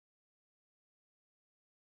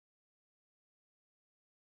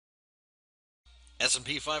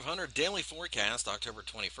S&P 500 daily forecast, October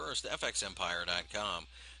 21st, fxempire.com.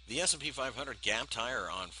 The S&P 500 gapped higher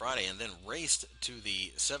on Friday and then raced to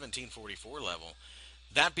the 1744 level.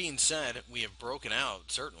 That being said, we have broken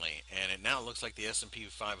out certainly, and it now looks like the S&P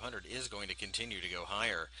 500 is going to continue to go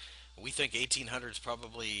higher. We think 1800 is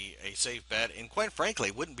probably a safe bet, and quite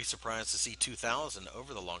frankly, wouldn't be surprised to see 2000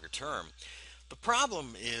 over the longer term. The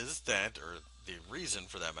problem is that, or the reason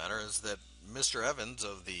for that matter, is that Mr. Evans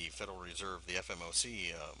of the Federal Reserve, the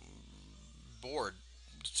FMOC board,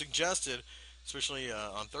 suggested, especially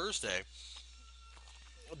on Thursday,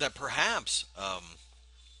 that perhaps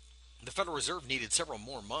the Federal Reserve needed several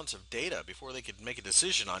more months of data before they could make a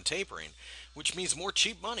decision on tapering, which means more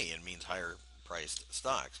cheap money and means higher priced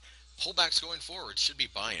stocks. Pullbacks going forward should be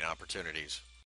buying opportunities.